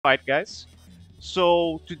fight, guys.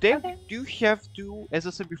 So today we Okay. do have two, as I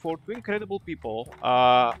said before, two incredible people.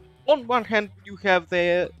 On one hand, you have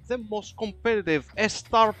the most competitive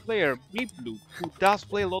star player, Blue, who does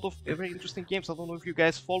play a lot of very interesting games. I don't know if you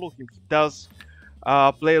guys follow him. He does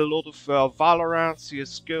play a lot of Valorant,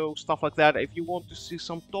 CS:GO, stuff like that. If you want to see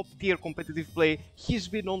some top tier competitive play, he's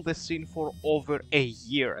been on the scene for over a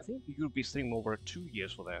year. I think you'll be streaming over 2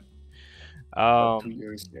 years for that. About 2 Um,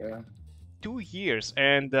 years, yeah. 2 years,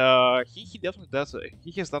 and he definitely does.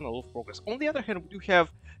 He has done a lot of progress. On the other hand, we do have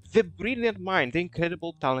the brilliant mind, the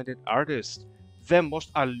incredible talented artist, the most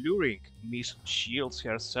alluring Miss Shields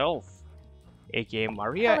herself, aka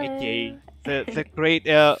Maria, aka the great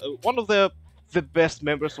one of the best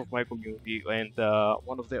members of my community, and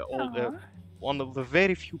one of the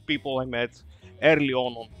very few people I met early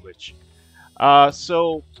on Twitch.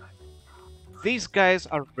 So these guys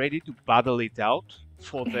are ready to battle it out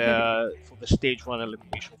for the stage 1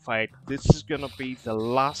 elimination fight. This is gonna be the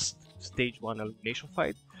last stage 1 elimination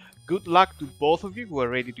fight. Good luck to both of you who are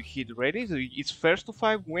ready to hit ready. So it's first to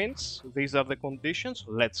 5 wins. These are the conditions.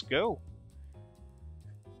 Let's go.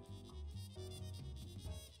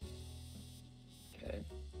 Okay.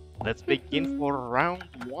 Let's begin for round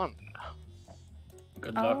 1.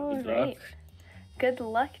 Good luck, good luck. Good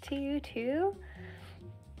luck to you too.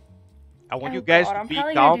 I want you guys God, to I'm be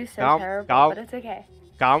probably calm, gonna do so terrible, but it's okay.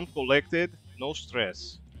 calm, collected, no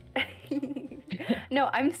stress. No,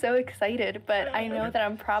 I'm so excited, but I know that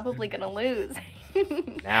I'm probably gonna lose.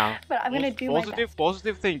 Now, but I'm gonna do my best.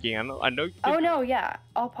 Positive thinking. I know you can Oh no, yeah,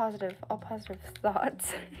 all positive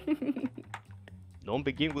thoughts. Don't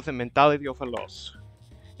begin with the mentality of a loss.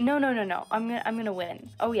 No. I'm gonna win.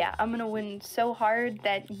 Oh yeah, I'm gonna win so hard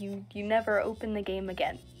that you never open the game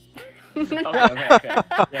again. Okay.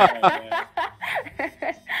 Yeah.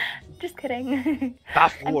 Just kidding.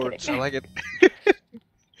 Tough I'm words. kidding. I like it.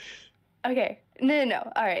 Okay.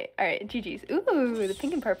 No. All right. GG's. Ooh, the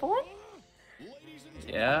pink and purple one.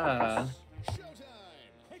 Yeah.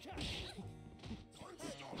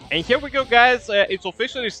 And here we go, guys. It's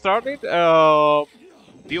officially started.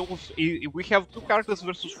 We have 2 characters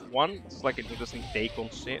versus 1. It's like an interesting take on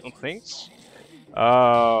things.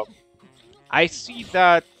 I see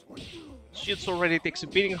that Shixlds already takes a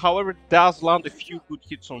beating, however, does land a few good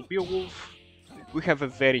hits on Beowulf. We have a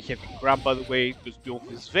very heavy grab, by the way, because Beowulf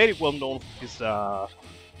is very well known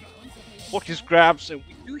for his grabs, and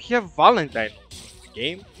we do have Valentine also in the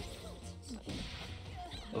game.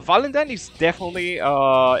 Valentine is definitely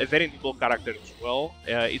a very nimble character as well.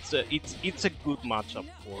 It's a good matchup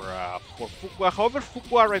for Fukua. However,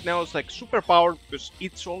 Fukua right now is like super powered because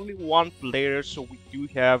it's only one player, so we do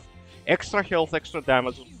have extra health, extra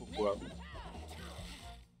damage on Fukua.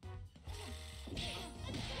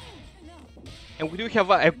 And we do have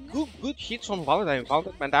a good hits on Valentine.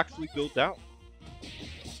 Valentine might actually go down.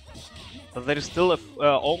 But there is still a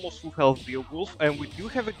almost full health Beowulf, and we do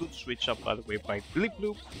have a good switch up, by the way, by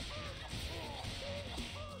Blue.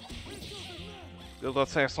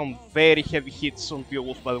 Let's have some very heavy hits on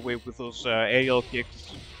Beowulf, by the way, with those aerial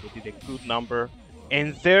kicks. We did a good number.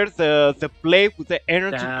 And there, the play with the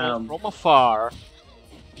energy ball from afar.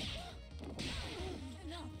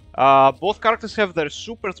 Both characters have their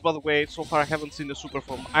supers, by the way. So far I haven't seen a super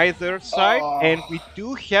from either side. And we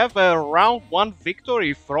do have a round 1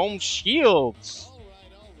 victory from Shixlds.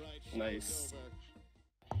 Nice.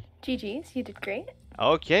 GG's, you did great.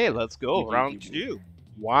 Okay, let's go. Round 2.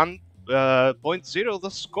 1.0 the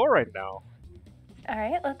score right now.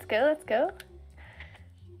 Alright, let's go.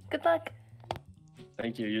 Good luck.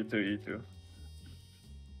 Thank you, you too.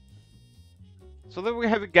 So there we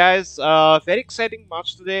have it, guys. Very exciting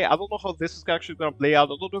match today. I don't know how this is actually gonna play out.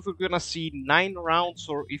 I don't know if we're gonna see 9 rounds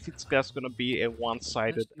or if it's just gonna be a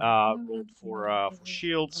one-sided road for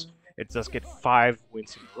Shixlds. It just get 5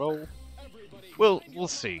 wins in a row. We'll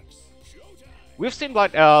see. We've seen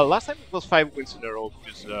like last time it was 5 wins in a row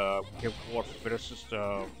because we have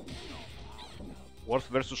Worth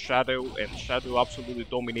versus Shadow, and Shadow absolutely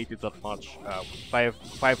dominated that match with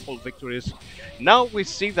 5 full victories. Now we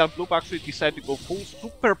see that Bloop actually decided to go full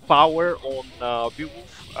super power on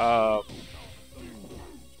Beowulf,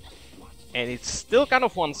 and it's still kind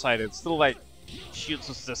of one-sided. It's still like Shixlds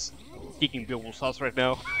is just kicking Beowulf's ass right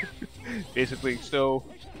now, basically. So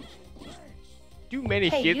too many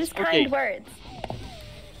hits. Use kind words.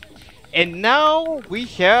 And now we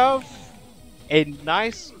have a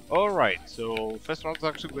nice. Alright, so first round is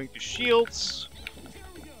actually going to Shixlds.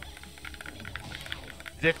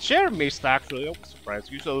 The chair missed actually, I was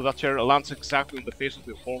surprised. Usually that chair lands exactly in the face of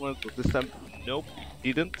the opponent, but this time, nope,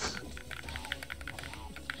 it didn't.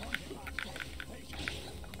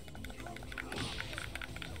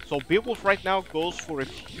 So Beowulf right now goes for a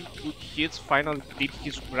few good hits, finally did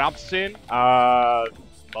his grabs in, about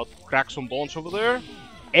to crack some bones over there,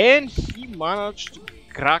 and he managed to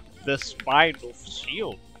crack the spine of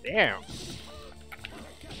Shield. Damn.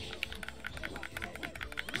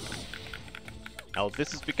 Now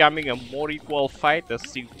this is becoming a more equal fight as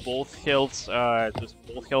see both health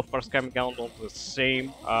bars coming down on the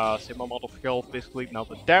same amount of health basically. Now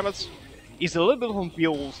the damage is a little bit on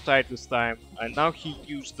Beowulf's side this time, and now he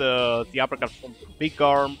used the uppercut from the big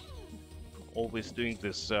arm, always doing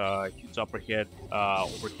this huge overhead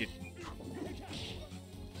move.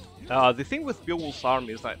 The thing with Beowulf's arm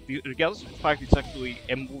is that regardless of the fact it's actually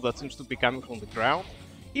a move that seems to be coming from the ground,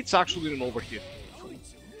 it's actually an overhead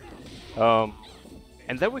move.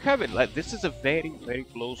 And there we have it. Like this is a very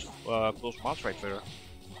close match right there.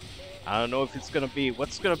 I don't know if it's gonna be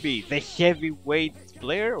what's gonna be the heavyweight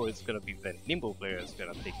player or it's gonna be the nimble player that's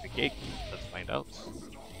gonna take the cake. Let's find out.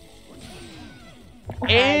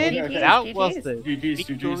 And that was the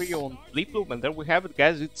victory on blup69, and there we have it,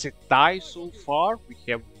 guys. It's a tie so far. We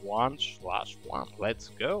have 1/1. Let's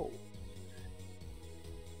go.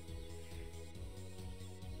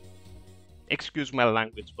 Excuse my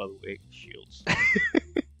language, by the way, Shields.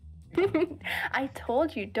 I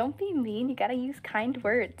told you, don't be mean. You gotta use kind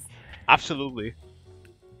words. Absolutely.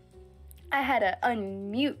 I had to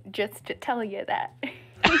unmute just to tell you that.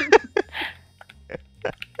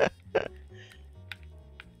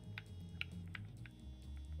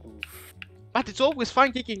 But it's always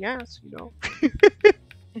fun kicking ass, you know.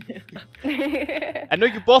 I know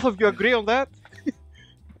you both of you agree on that.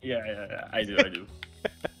 Yeah, I do.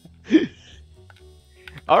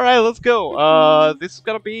 Alright, let's go. This is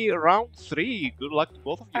gonna be round 3. Good luck to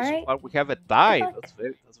both of you. All So right. far we have a tie. Good luck.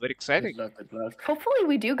 That's very exciting. Good luck. Hopefully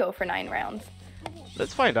we do go for 9 rounds.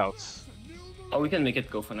 Let's find out. Oh, we can make it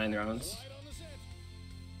go for 9 rounds.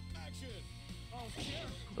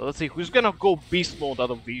 So let's see who's gonna go beast mode out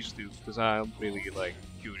of these two, because I'm really like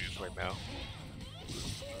curious right now.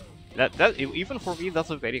 Even for me,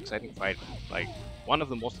 that's a very exciting fight. Like one of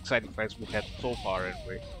the most exciting fights we've had so far,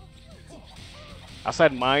 anyway.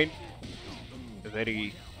 Aside mine, a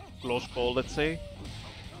very close call, let's say.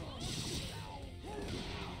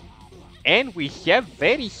 And we have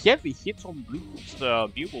very heavy hits on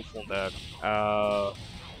Beowulf on that.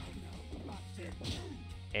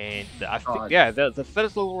 And I think, yeah, the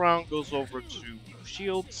first little round goes over to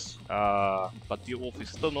Shixlds, but Beowulf is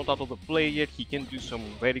still not out of the play yet. He can do some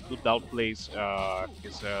very good outplays. He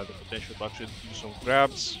has the potential to actually do some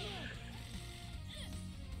grabs.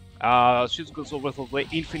 Shixlds goes over for the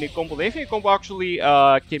infinite combo. The infinite combo actually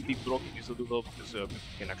can be broken easily though, because you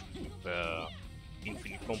can actually do the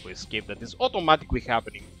infinite combo escape that is automatically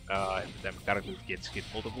happening every time the character gets hit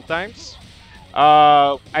multiple times.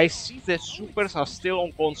 I see the supers are still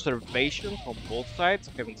on conservation from both sides.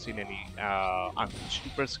 I haven't seen any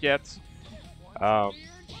supers yet.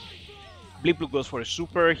 blup69 goes for a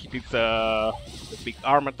super. He did the big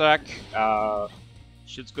arm attack.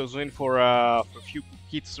 Shixlds goes in for a few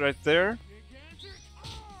hits right there.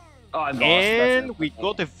 Oh, I lost. And we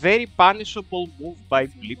got a very punishable move by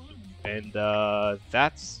blup69. And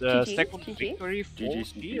that's GG, second GG. victory for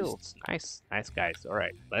GG. Shixlds. Nice guys.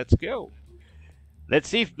 Alright, let's go. Let's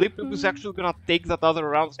see if blup69 is actually gonna take that other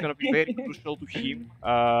round. It's gonna be very crucial to him.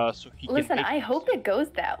 So he Listen, can make I hope it goes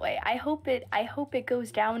that way. I hope it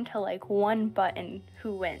goes down to like one button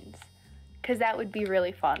who wins. Cause that would be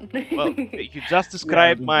really fun. Well, you just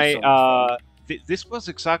described would be my. so much fun. This was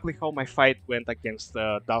exactly how my fight went against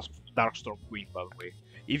Darkstorm Queen, by the way.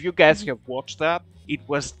 If you guys have watched that, it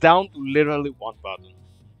was down to literally one button,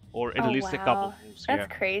 or at Oh, least a couple wow. moves. That's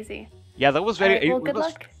Yeah, crazy. yeah, that was very. Alright, well, it good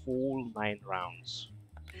was luck. full 9 rounds.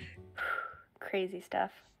 Crazy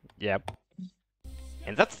stuff. Yep.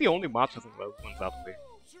 And that's the only match I think that went that way.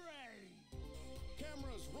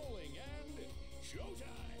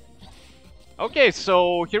 Okay,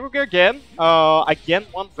 so here we go again. Again,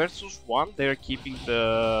 1 versus 1. They're keeping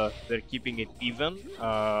it even.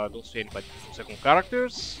 Don't see anybody with second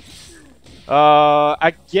characters.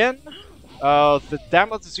 Again, the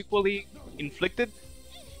damage is equally inflicted.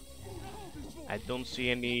 I don't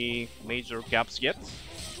see any major gaps yet.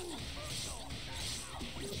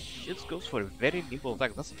 Shixlds goes for a very nimble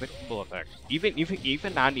attack. That's a very nimble attack.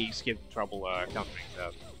 Even Annie is having trouble countering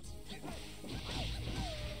that.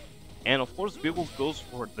 And of course, Beowulf goes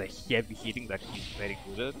for the heavy hitting that he's very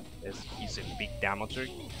good at, as he's a big damager.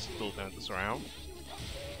 He's still turning this around.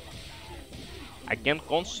 Again,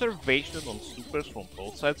 conservation on supers from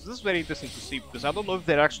both sides. This is very interesting to see because I don't know if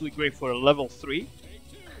they're actually going for a level 3.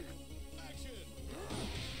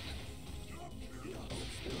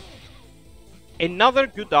 Another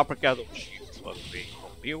good uppercut of Shixlds, by the way,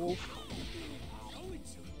 from Beowulf.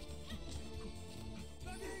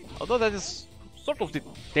 Although that is sort of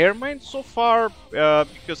determined so far,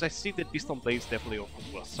 because I see the Piston Blades definitely on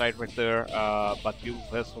the side right there, but Beowulf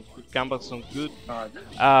has some good comebacks, some good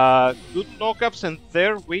knockups, and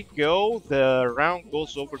there we go. The round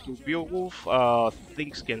goes over to Beowulf.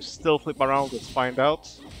 Things can still flip around, let's find out.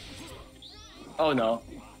 Oh no.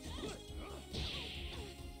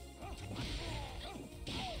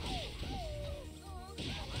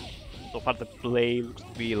 So far the play looks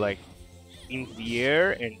to be like in the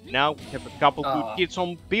air, and now we have a couple good hits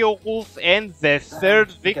on Beowulf, and the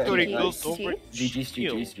third victory okay, goes nice. over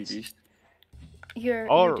GG's. You're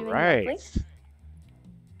doing Alright. lovely.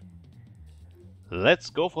 Let's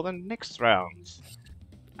go for the next round.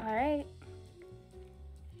 Alright.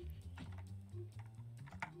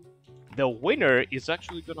 The winner is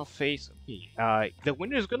actually gonna face me. The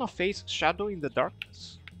winner is gonna face Shadow in the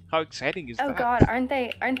Darkness. How exciting is Oh that? god, aren't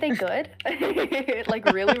they good? Like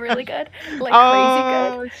really good? Like crazy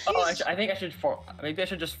good? Oh, I think I should maybe I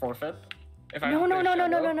should just forfeit. If I No. play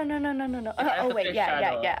Shadow. No. I have Oh to wait, play yeah.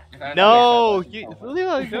 Shadow. If I have to No,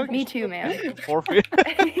 play Shadow. Me too, man. Forfeit.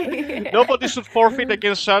 Nobody should forfeit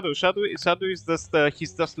against Shadow. Shadow is just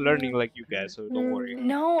he's just learning like you guys, so don't worry.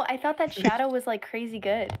 No, I thought that Shadow was like crazy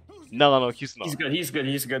good. No, he's not. He's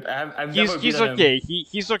good. I've He's never beaten him. okay.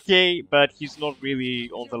 He's okay, but he's not really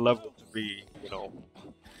on the level to be, you know.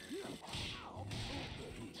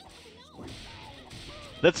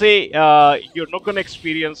 Let's say you're not gonna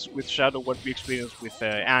experience with Shadow what we experienced with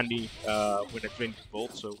Andy when I trained with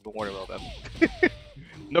Bolt, so don't worry about that.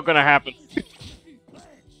 Not gonna happen.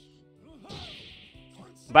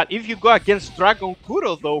 But if you go against Dragon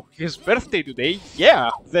Kuro, though, his birthday today, yeah,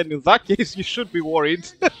 then in that case you should be worried.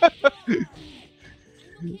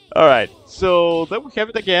 Alright, so then we have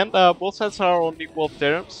it again. Both sides are on equal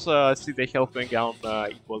terms. I see the health going down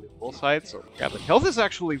equally on both sides. So yeah, the health is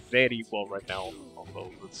actually very equal right now.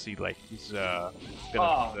 Although, let's see, like, he's gonna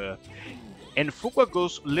do the... And Fuqua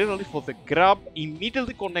goes literally for the grab,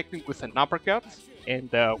 immediately connecting with an uppercut and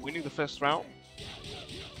winning the first round.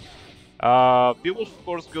 Beowulf, of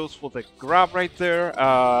course, goes for the grab right there.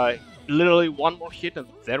 Literally one more hit, and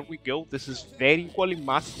there we go. This is very equally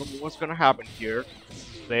matched. Don't know what's gonna happen here. This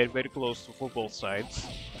is very close for both sides.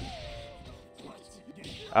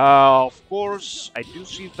 Of course, I do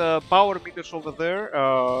see the power meters over there.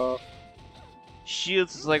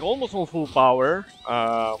 Shields is like almost on full power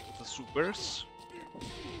with the supers.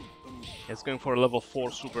 It's going for a level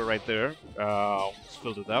 4 super right there. Let's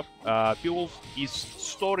fill it up. Beowulf is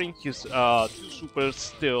storing his 2 supers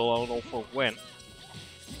still. I don't know for when.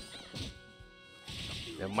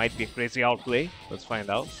 There might be a crazy outplay. Let's find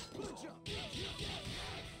out.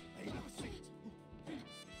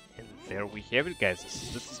 And there we have it, guys.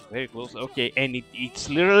 This is very close. Okay, and it's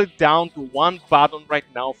literally down to one button right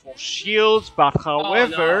now for Shields, but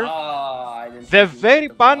however, the very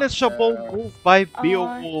punishable move by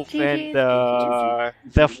Beowulf, and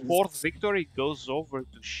the 4th victory goes over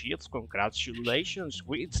to Shields. Congratulations!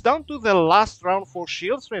 It's down to the last round for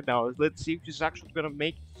Shields right now. Let's see if he's actually gonna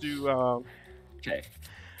make it to. Okay.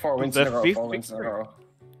 4 wins in a row. 4 wins in a row.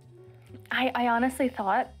 I honestly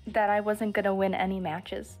thought that I wasn't gonna win any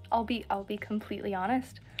matches. I'll be completely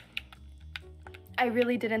honest. I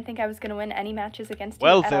really didn't think I was gonna win any matches against you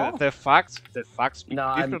at all. The facts speak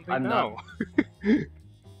No, differently I'm now.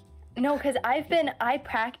 No, because I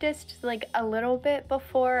practiced like a little bit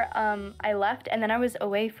before I left, and then I was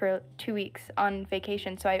away for 2 weeks on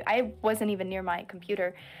vacation, so I wasn't even near my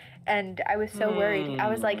computer. And I was so worried. I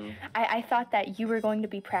was like, I thought that you were going to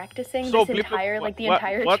be practicing So, this entire, like the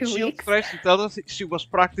entire 2 what weeks. What she tries to tell us, she was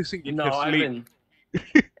practicing in her sleep.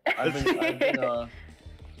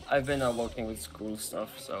 I've been working with school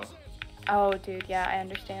stuff, so. Oh, dude, yeah, I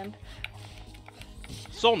understand.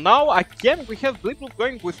 So now again we have Bliploop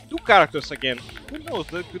going with 2 characters again. Who knows?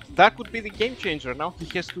 That could be the game changer. Now he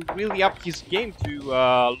has to really up his game to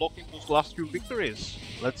lock in those last 2 victories.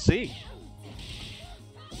 Let's see.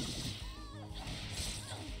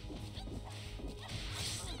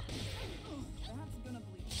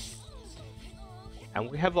 And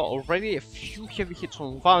we have already a few heavy hits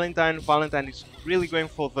on Valentine. Valentine is really going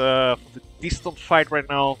for the distant fight right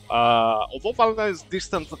now. Although Valentine's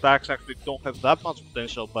distant attacks actually don't have that much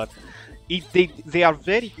potential, but they are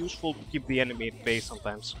very useful to keep the enemy at bay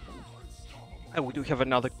sometimes. And we do have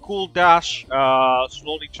another cool dash,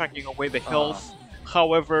 slowly chunking away the health.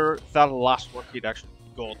 However, that last one hit actually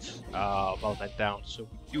got Valentine down. So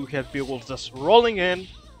we do have Beowulf just rolling in.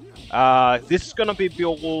 This is gonna be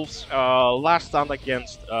Beowulf's last stand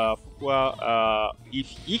against Fuqua Fuhua. If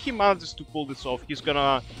he manages to pull this off, he's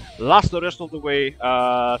gonna last the rest of the way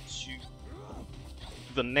to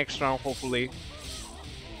the next round, hopefully.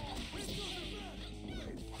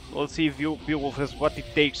 So let's see if Beowulf has what it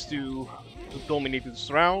takes to dominate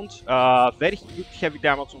this round. Very good heavy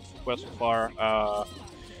damage on Fuhua so far.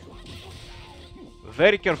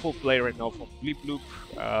 Very careful play right now from Blip.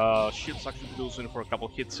 Shixlds actually goes in for a couple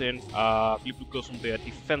hits in. Blip goes on the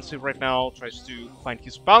defensive right now, tries to find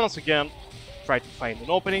his balance again, try to find an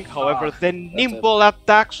opening. However, the nimble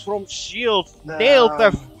attacks from Shixlds nailed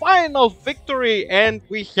the final victory, and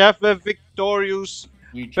we have a victorious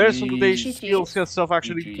person today. Shixlds herself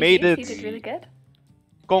actually made it. You did really good.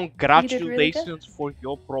 Congratulations for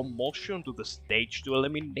your promotion to the stage 2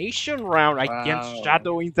 elimination round against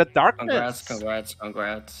Shadow in the Darkness.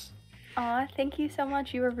 Congrats. Aw, thank you so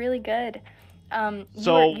much. You were really good.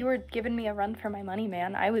 You were giving me a run for my money,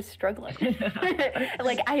 man. I was struggling.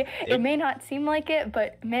 It may not seem like it,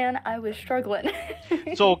 but man, I was struggling.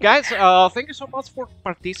 So guys, thank you so much for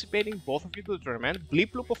participating, both of you, to the tournament.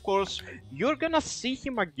 Blip, of course, you're gonna see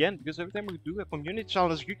him again, because every time we do a community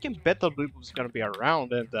challenge, you can bet that Blip is gonna be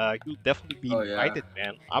around, and you'll definitely be invited,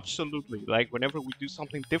 man. Absolutely, like whenever we do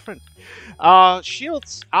something different.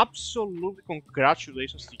 Shixlds, absolutely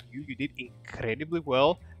congratulations to you. You did incredibly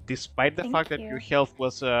well, despite the fact that your health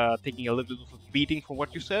was taking a little bit of a beating from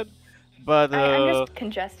what you said. But I'm just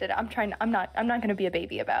congested. I'm not gonna be a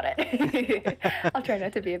baby about it. I'll try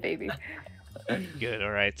not to be a baby. Good.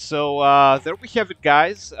 All right. So there we have it,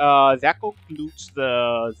 guys. That concludes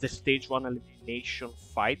the stage 1 elimination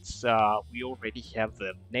fights. We already have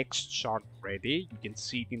the next chart ready. You can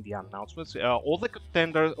see it in the announcements. All the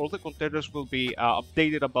contenders will be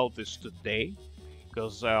updated about this today,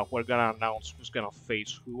 because we're gonna announce who's gonna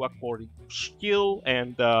face who according to skill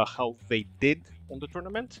and how they did on the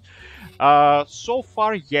tournament. So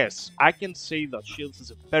far, yes, I can say that Shixlds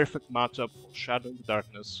is a perfect matchup for Shadow in the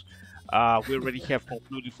Darkness. We already have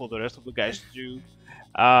concluded for the rest of the guys too.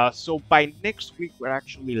 So by next week, we're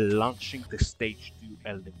actually launching the stage 2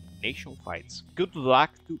 elimination fights. Good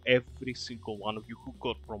luck to every single one of you who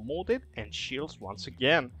got promoted, and Shixlds, once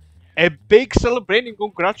again, a big celebrating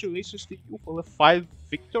congratulations to you for the 5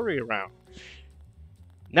 victory round.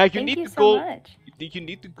 Now you need to go. You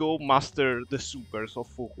need to go master the supers of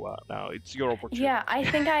Fuhua. Now it's your opportunity. Yeah, I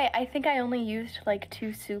think I only used like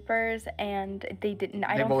 2 supers, and they didn't.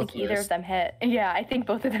 I don't think either of them hit. Yeah, I think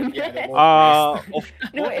both of them hit. No,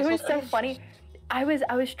 it was so funny. I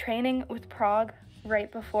was training with Prague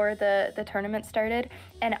right before the tournament started,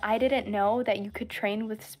 and I didn't know that you could train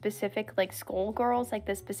with specific like SKULLGIRLS, like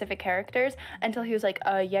the specific characters, until he was like,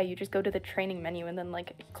 yeah, you just go to the training menu and then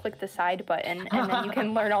like click the side button, and then you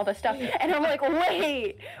can learn all the stuff. And I'm like,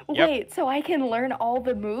 wait, so I can learn all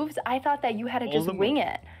the moves? I thought that you had to just wing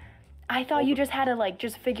it. I thought you just had to like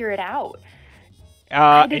just figure it out.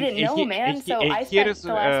 I didn't know, man. So I spent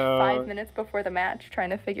the last 5 minutes before the match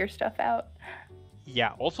trying to figure stuff out.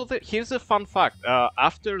 Yeah, also here's a fun fact.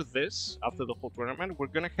 After the whole tournament, we're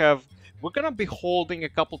gonna be holding a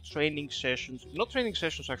couple training sessions. Not training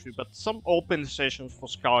sessions actually, but some open sessions for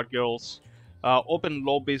SKULLGIRLS, open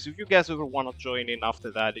lobbies. If you guys ever want to join in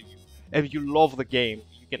after that, if you love the game,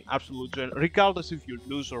 you can absolutely join, regardless if you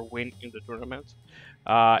lose or win in the tournament.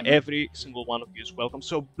 Every single one of you is welcome.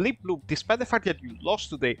 So Blip, despite the fact that you lost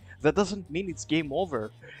today, that doesn't mean it's game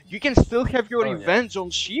over. You can still have your revenge on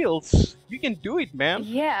Shixlds. You can do it, man.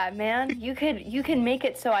 Yeah, man. You can make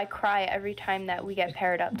it so I cry every time that we get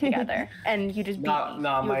paired up together, and you just beat me. You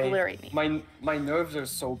obliterate me. My nerves are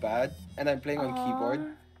so bad, and I'm playing on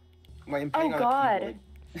keyboard. Oh god.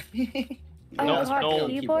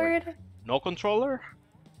 Keyboard? No controller?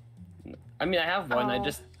 I mean, I have one.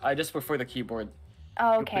 I just prefer the keyboard.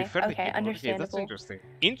 Oh, okay. Okay, understandable. That's interesting.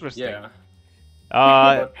 Interesting.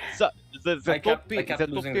 Yeah. So the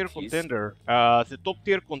top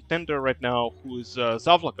tier contender right now, who is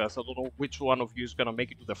Zavlakas. I don't know which one of you is gonna make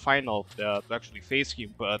it to the final to actually face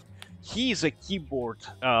him, but he is a keyboard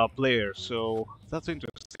player, so that's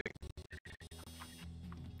interesting.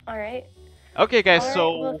 All right. Okay, guys. All right,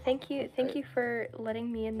 so well, thank you for letting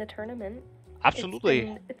me in the tournament.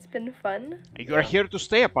 Absolutely. It's been fun. You are here to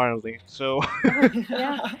stay, apparently. So.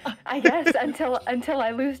 Yeah, I guess until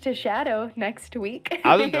I lose to Shadow next week.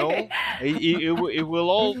 I don't know.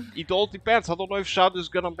 It all depends. I don't know if Shadow is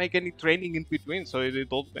gonna make any training in between. So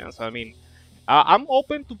it all depends. I mean, I'm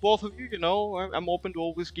open to both of you. You know, I'm open to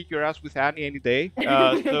always kick your ass with Annie any day.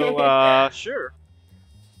 Sure.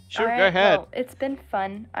 Sure, right, go ahead. Well, it's been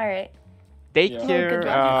fun. All right. Take care. Good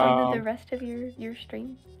luck on the rest of your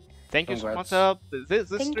stream. thank you so much. Congrats. This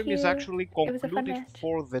Thank stream is you. actually It was a fun concluded match.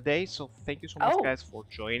 for the day, so thank you so much, Oh. guys, for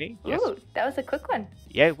joining. Ooh, Yes. that was a quick one.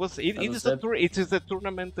 Yeah, it was. It was is a it. it is a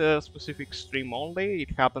tournament specific stream only.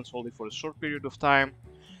 It happens only for a short period of time,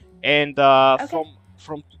 and Okay.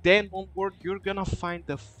 from then onward, you're gonna find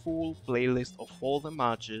the full playlist of all the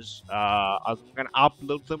matches. I'm gonna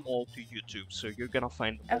upload them all to YouTube, so you're gonna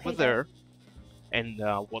find them Okay, over there, and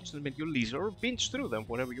watch them at your leisure, or binge through them,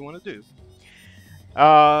 whatever you want to do.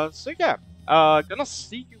 So yeah, gonna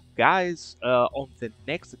see you guys on the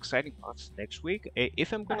next exciting match next week.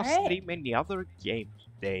 If I'm gonna Alright. stream any other game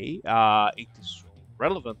today, it is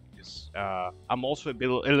relevant because I'm also a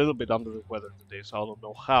little bit under the weather today, so I don't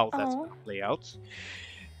know how that's Aw. gonna play out.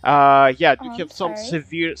 Yeah, you Oh, I'm have some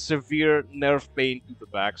sorry. severe nerve pain to the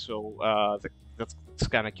back, so that's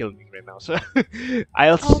kind of killing me right now. So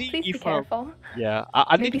I'll Oh, see please be if careful. yeah,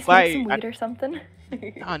 I need Maybe to smoke buy. some weed or something.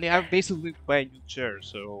 I basically need to buy a new chair,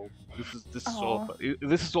 so this is all. Aw.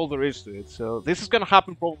 This is all there is to it. So this is gonna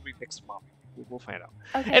happen probably next month. We'll find out.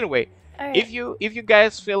 Okay. Anyway, Alright. if you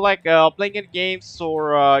guys feel like playing any games or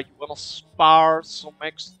you wanna spar some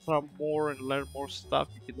extra more and learn more stuff,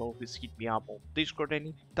 you can always hit me up on Discord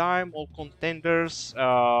anytime. All contenders,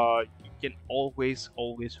 you can always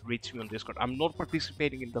reach me on Discord. I'm not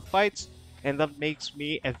participating in the fights, and that makes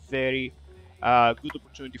me a very good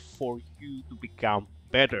opportunity for you to become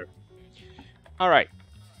better. All right.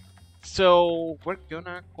 So we're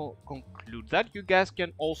gonna conclude that. You guys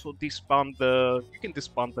can also disband the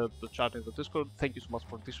chat in the Discord. Thank you so much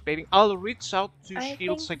for participating. I'll reach out to I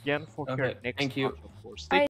Shixlds think- again for her Okay, next thank you. match, of course. I